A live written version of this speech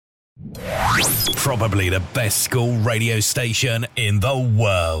Probably the best school radio station in the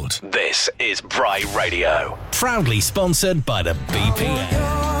world. This is Bry Radio. Proudly sponsored by the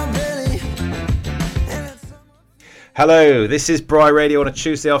BPM. Hello, this is Bry Radio on a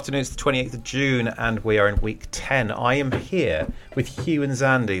Tuesday afternoon. It's the 28th of June and we are in week 10. I am here with Huw and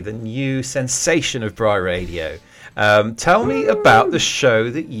Xandi, the new sensation of Bry Radio. Tell me about the show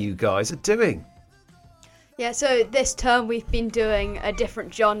that you guys are doing. Yeah, so this term we've been doing a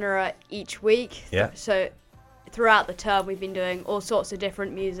different genre each week. Yeah. So throughout the term we've been doing all sorts of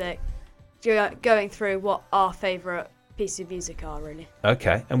different music, going through what our favourite pieces of music are, really.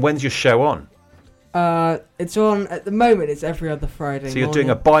 Okay, and when's your show on? It's on, at the moment, it's every other Friday morning. So you're doing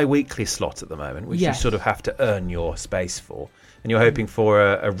a bi-weekly slot at the moment, which Yes. you sort of have to earn your space for. And you're hoping for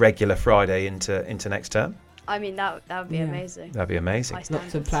a regular Friday into next term? I mean, that would be amazing. That'd be amazing.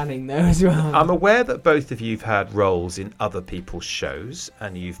 Lots of planning, though, as well. I'm aware that both of you've had roles in other people's shows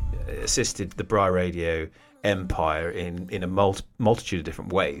and you've assisted the Bry Radio empire in a multitude of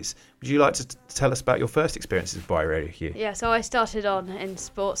different ways. Would you like to tell us about your first experiences with Bry Radio, Huw? Yeah, so I started on in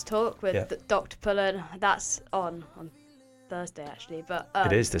Sports Talk with Dr. Pullen. That's on Thursday, actually. But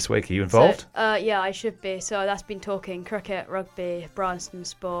it is this week. Are you involved? So, yeah, I should be. So that's been talking cricket, rugby, Bryanston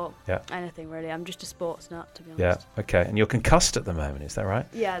sport, anything really. I'm just a sports nut, to be honest. Yeah, okay. And you're concussed at the moment, is that right?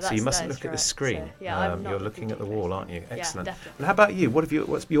 Yeah, so you mustn't look at the screen. So, yeah, I'm not you're looking at the wall, aren't you? Excellent. Yeah, definitely. And how about you?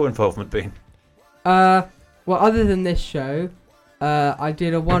 What's your involvement been? Well, other than this show, I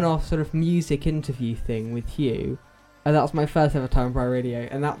did a one-off sort of music interview thing with Huw. And that was my first ever time on Bry Radio.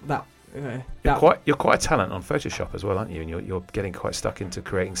 And You're quite a talent on Photoshop as well, aren't you? And you're getting quite stuck into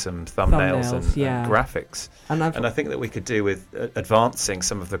creating some thumbnails and graphics. And I think that we could do with advancing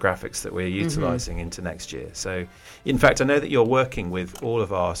some of the graphics that we're utilising into next year. So, in fact, I know that you're working with all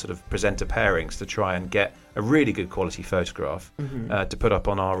of our sort of presenter pairings to try and get a really good quality photograph to put up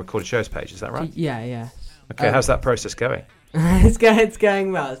on our recorded shows page. Is that right? Yeah. Okay, how's that process going? It's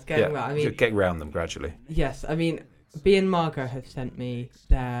going well. It's going well. I mean, you're getting around them gradually. Yes, I mean, B and Margot have sent me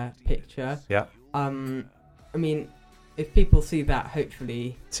their picture. Yeah. I mean, if people see that,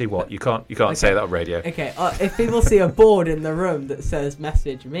 hopefully. See what? You can't say that on radio. Okay. If people see a board in the room that says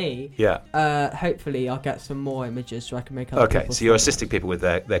 "message me," hopefully I'll get some more images so I can make other people. Okay, so you're assisting people with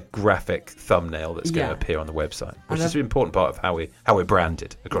their graphic thumbnail that's going to appear on the website, which is an important part of how we're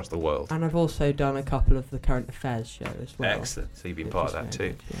branded across the world. And I've also done a couple of the current affairs show as well. Excellent. So you've been part of that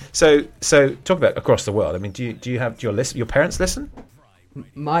too. Yeah. So talk about across the world. I mean, do your parents listen?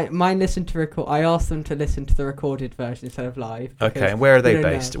 Mine listen to record. I asked them to listen to the recorded version instead of live. Okay, and where are they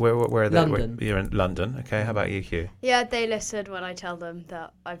based? Where are they? London. You're in London. Okay, how about you, Huw? Yeah, they listen when I tell them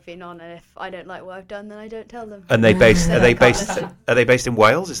that I've been on, and if I don't like what I've done, then I don't tell them. And are they based in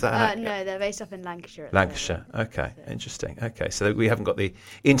Wales? Is that no? They're based up in Lancashire. Lancashire. Okay, interesting. Okay, so we haven't got the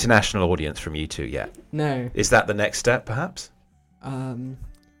international audience from you two yet. No. Is that the next step, perhaps?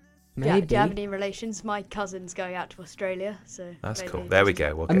 Maybe. Do you have any relations? My cousin's going out to Australia, so that's cool. There we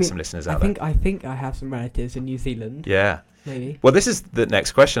go. We'll get some listeners out there. I think I have some relatives in New Zealand. Yeah. Maybe. Well, this is the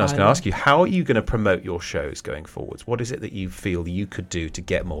next question I was going to ask you. How are you going to promote your shows going forwards? What is it that you feel you could do to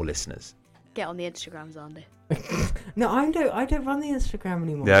get more listeners? Get on the Instagrams, Andy. No, I don't run the Instagram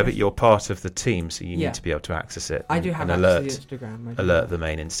anymore. Yeah, but you're part of the team, so you need to be able to access it. I do have access to the Instagram. Alert the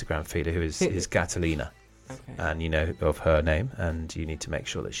main Instagram feeder, who is Catalina. Okay. And you know of her name, and you need to make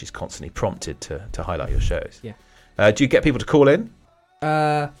sure that she's constantly prompted to highlight your shows. Yeah. Do you get people to call in?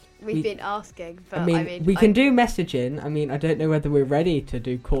 We've been asking, but I mean we can do messaging. I mean, I don't know whether we're ready to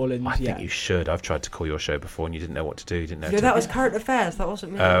do call-ins yet. I think you should. I've tried to call your show before, and you didn't know what to do. You didn't know. No, that was current affairs. That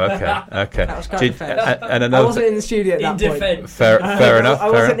wasn't me. Oh, okay. That was current affairs. And I wasn't in the studio at that point. Fair enough. I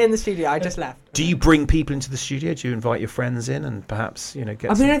wasn't in the studio. I just left. Do you bring people into the studio? Do you invite your friends in and perhaps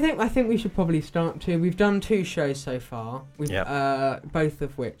get? I think we should probably start to. We've done 2 shows so far. Both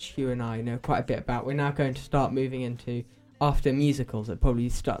of which Huw and I know quite a bit about. We're now going to start moving into. After musicals, it probably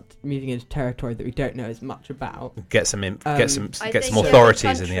start moving into territory that we don't know as much about. Get some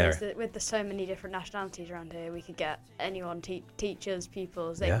authorities in the area. With so many different nationalities around here, we could get anyone, teachers,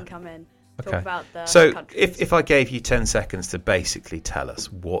 pupils, they can come in. Talk about the countries. if I gave you 10 seconds to basically tell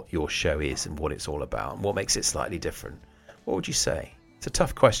us what your show is and what it's all about and what makes it slightly different, what would you say? It's a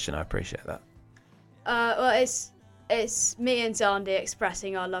tough question. I appreciate that. Well, it's me and Xandi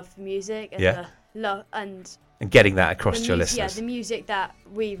expressing our love for music and the love and getting that across to your listeners. Yeah, the music that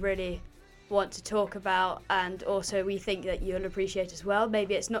we really want to talk about, and also we think that you'll appreciate as well.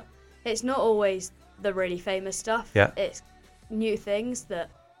 Maybe it's not always the really famous stuff. Yeah. It's new things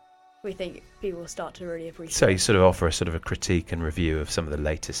that we think people will start to really appreciate. So you sort of offer a critique and review of some of the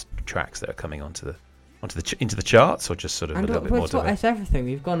latest tracks that are coming onto into the charts, or just sort of a little bit more? It's everything.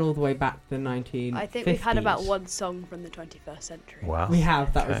 We've gone all the way back to the 1950s. I think we've had about one song from the 21st century. Wow, we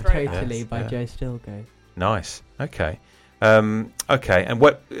have. That was Totally by Joe Stilgo. Nice. Okay. Okay. And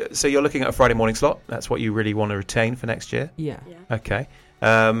what? So you're looking at a Friday morning slot. That's what you really want to retain for next year. Yeah. Okay.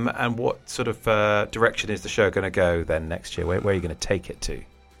 And what sort of direction is the show going to go then next year? Where are you going to take it to?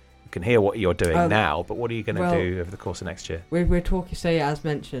 You can hear what you're doing now, but what are you going to do over the course of next year? We're talking. Say, as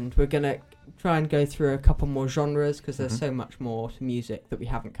mentioned, we're going to try and go through a couple more genres because there's so much more to music that we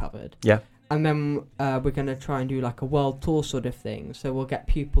haven't covered. Yeah. And then we're going to try and do like a world tour sort of thing. So we'll get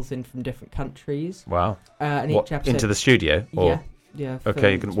pupils in from different countries. Wow. And each episode, into the studio? Or? Yeah.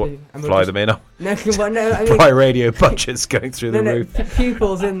 Okay, you can fly them in. No, I mean, Bry Radio budgets going through the roof.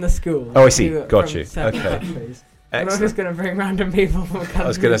 Pupils in the school. Oh, I see. Got you. Okay. Countries. I'm not just going to bring random people from countries. I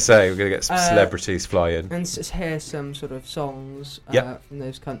was going to say, we're going to get some celebrities fly in. And hear some sort of songs from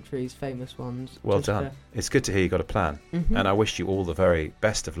those countries, famous ones. Well done. It's good to hear you got a plan. Mm-hmm. And I wish you all the very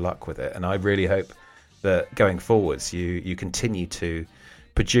best of luck with it. And I really hope that going forwards, you continue to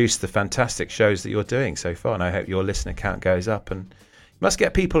produce the fantastic shows that you're doing so far. And I hope your listener count goes up. And you must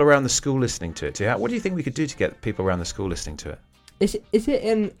get people around the school listening to it too. What do you think we could do to get people around the school listening to it? Is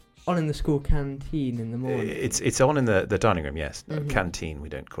it on in the school canteen in the morning? It's on in the dining room, yes. Mm-hmm. Canteen, we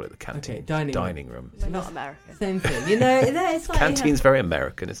don't call it the canteen. Okay, dining room. We're not American. Same thing. It's like... Canteen's very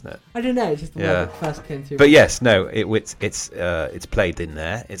American, isn't it? I don't know, it's just the word that first came to me. But yes, no, it's played in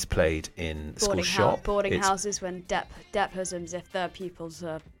there. It's played in school shop. Boarding houses when Dephisms, if their pupils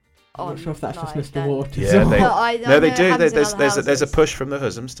are I'm not sure if that's just Mr. Waters. Yeah, they do. There's a push from the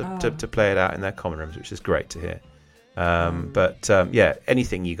Husums to play it out in their common rooms, which is great to hear.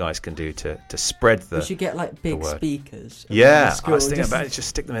 Anything you guys can do to spread the. We should get like big speakers. Yeah, I was thinking about it. Just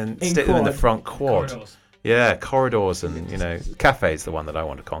stick them in the front quad. Corridors. Yeah, corridors and cafes. The one that I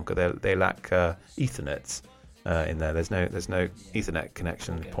want to conquer. They lack Ethernets in there. There's no Ethernet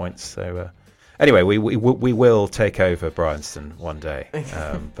connection points. So anyway, we will take over Bryanston one day,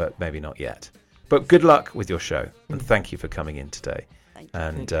 but maybe not yet. But good luck with your show, and thank you for coming in today. Thank you.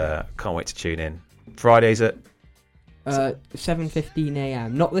 And can't wait to tune in. Fridays at 7:15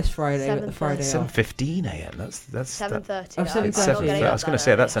 a.m. Not this Friday, but the Friday after. 7:15 a.m. That's 7:30. Oh, 7:30. I was going to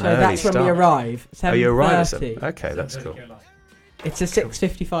say that's an early that's start. That's when we arrive. 7:30. Oh, you arrive at 7. Okay, that's cool. It's a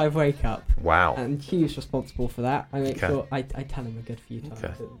 6:55 wake up. Wow. And Hugh's responsible for that. I make sure I tell him a good few times.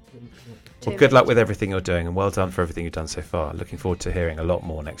 Okay. Well, good luck with everything you're doing, and well done for everything you've done so far. Looking forward to hearing a lot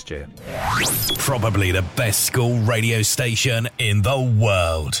more next year. Probably the best school radio station in the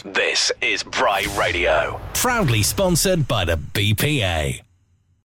world. This is Bry Radio. Proudly sponsored by the BPA.